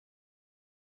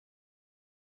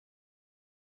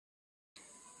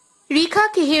Rika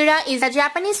Kihira is a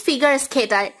Japanese figure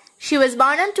skater. She was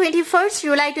born on 21st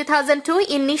July 2002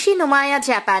 in Nishinomiya,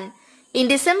 Japan. In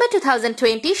December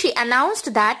 2020, she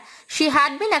announced that she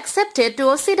had been accepted to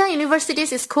Waseda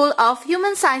University's School of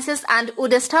Human Sciences and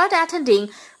would start attending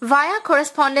via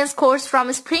correspondence course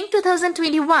from spring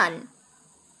 2021.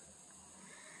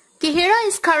 Kihira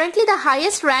is currently the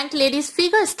highest-ranked ladies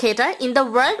figure skater in the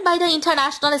world by the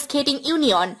International Skating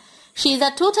Union. She is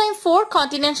a two-time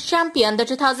four-continent champion, the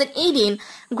 2018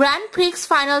 Grand Prix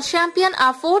Final champion,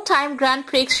 a four-time Grand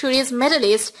Prix Series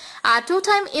medalist, a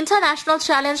two-time International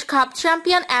Challenge Cup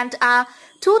champion, and a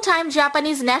two-time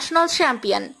Japanese national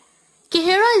champion.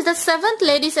 Kihira is the seventh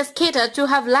ladies skater to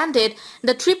have landed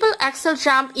the triple axel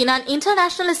jump in an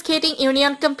International Skating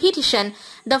Union competition,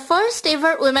 the first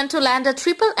ever woman to land a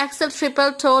triple axel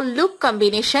triple toe loop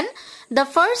combination, the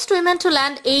first woman to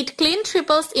land 8 clean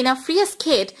triples in a free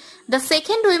skate, the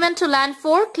second woman to land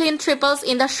 4 clean triples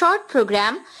in the short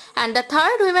program, and the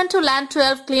third woman to land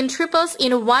 12 clean triples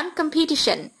in one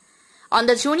competition. On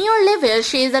the junior level,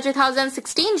 she is the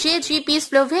 2016 JGP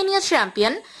Slovenia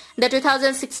champion, the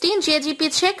 2016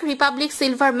 JGP Czech Republic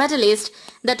silver medalist,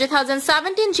 the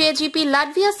 2017 JGP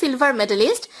Latvia silver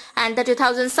medalist, and the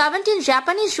 2017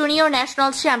 Japanese junior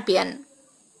national champion.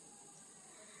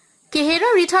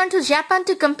 Kihira returned to Japan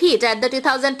to compete at the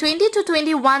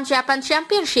 2020-21 Japan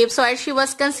Championships, where she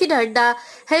was considered the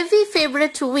heavy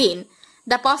favorite to win.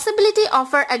 The possibility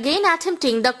of her again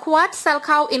attempting the quad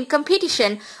salchow in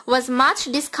competition was much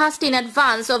discussed in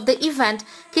advance of the event,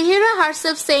 Kihira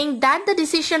herself saying that the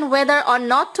decision whether or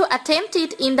not to attempt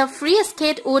it in the free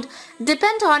skate would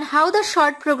depend on how the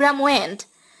short program went.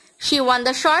 She won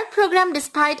the short program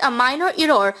despite a minor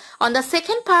error on the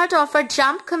second part of her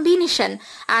jump combination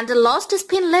and lost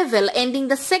spin level, ending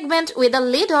the segment with a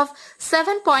lead of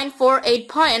 7.48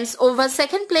 points over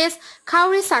second place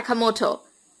Kaori Sakamoto.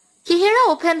 Kihira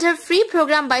opened her free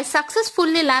program by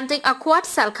successfully landing a quad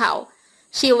salchow.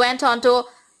 She went on to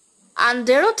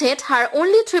underrotate her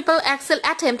only triple axel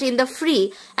attempt in the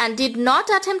free and did not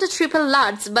attempt a triple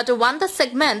lutz but won the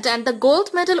segment and the gold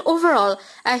medal overall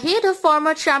ahead of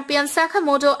former champion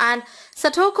Sakamoto and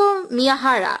Satoko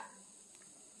Miyahara.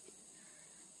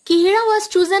 Kihira was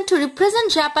chosen to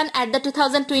represent Japan at the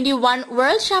 2021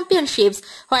 World Championships,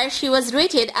 where she was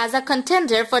rated as a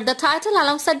contender for the title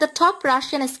alongside the top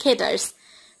Russian skaters.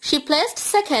 She placed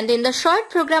second in the short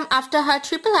program after her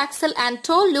triple axel and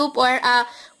toe loop were a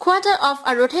quarter of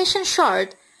a rotation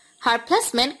short. Her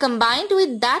placement, combined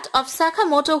with that of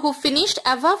Sakamoto, who finished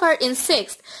above her in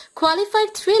sixth,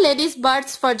 qualified 3 ladies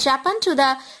berths for Japan to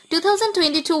the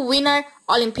 2022 Winter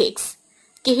Olympics.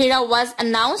 Kihira was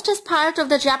announced as part of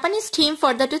the Japanese team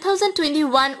for the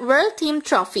 2021 World Team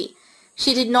Trophy.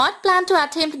 She did not plan to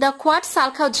attempt the quad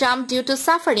salchow jump due to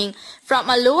suffering from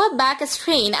a lower back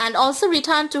strain and also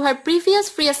returned to her previous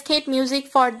free skate music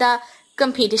for the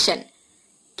competition.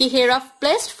 Kihira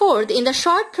placed 4th in the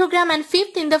short program and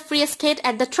 5th in the free skate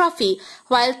at the trophy,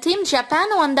 while Team Japan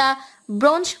won the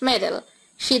bronze medal.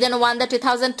 She then won the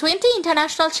 2020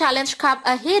 International Challenge Cup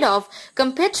ahead of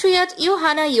compatriot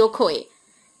Johanna Yokoi.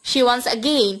 She once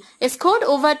again scored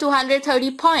over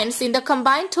 230 points in the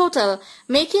combined total,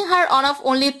 making her one of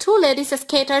only 2 ladies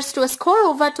skaters to score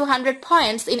over 200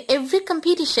 points in every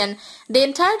competition they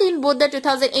entered in both the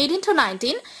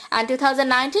 2018-19 and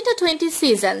 2019-20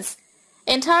 seasons.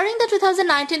 Entering the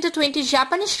 2019-20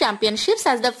 Japanese Championships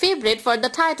as the favorite for the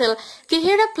title,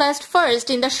 Kihira placed first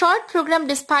in the short program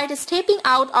despite stepping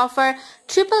out of her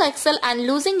triple axel and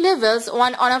losing levels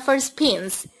on one of her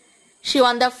spins. She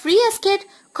won the free skate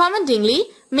commandingly,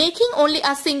 making only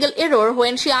a single error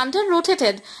when she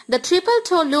under-rotated the triple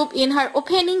toe loop in her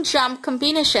opening jump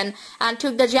combination and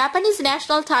took the Japanese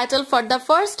national title for the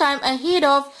first time ahead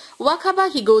of Wakaba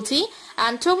Higuchi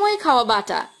and Tomoe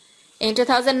Kawabata. In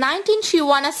 2019, she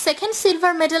won a second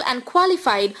silver medal and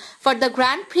qualified for the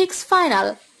Grand Prix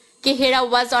Final. Kihira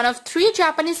was one of 3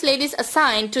 Japanese ladies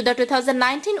assigned to the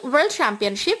 2019 World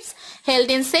Championships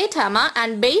held in Saitama,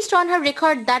 and based on her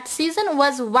record that season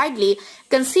was widely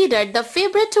considered the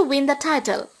favorite to win the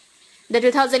title. The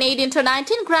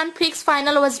 2018-19 Grand Prix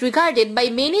Final was regarded by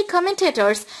many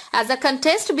commentators as a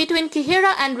contest between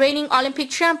Kihira and reigning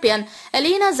Olympic champion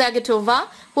Elena Zagitova,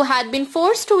 who had been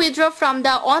forced to withdraw from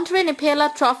the Andre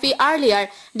Nepela Trophy earlier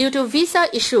due to visa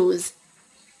issues.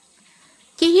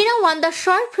 Kihira won the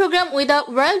short program with a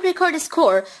world record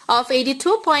score of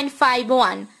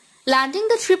 82.51, landing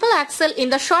the triple axel in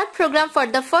the short program for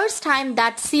the first time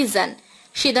that season.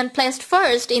 She then placed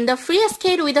first in the free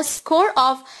skate with a score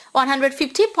of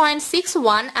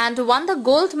 150.61 and won the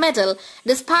gold medal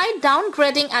despite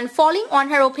downgrading and falling on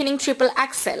her opening triple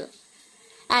axel.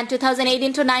 and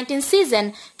 2018-19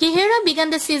 season, Kihira began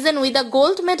the season with a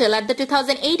gold medal at the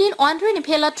 2018 Andre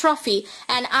Nipela Trophy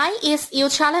and ISU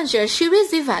Challenger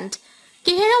Series event.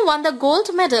 Kihira won the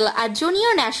gold medal at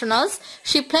Junior Nationals.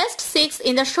 She placed 6th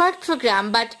in the short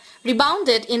program but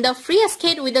rebounded in the free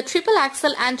skate with the triple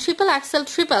axel and triple axel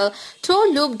triple toe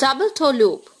loop double toe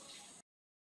loop.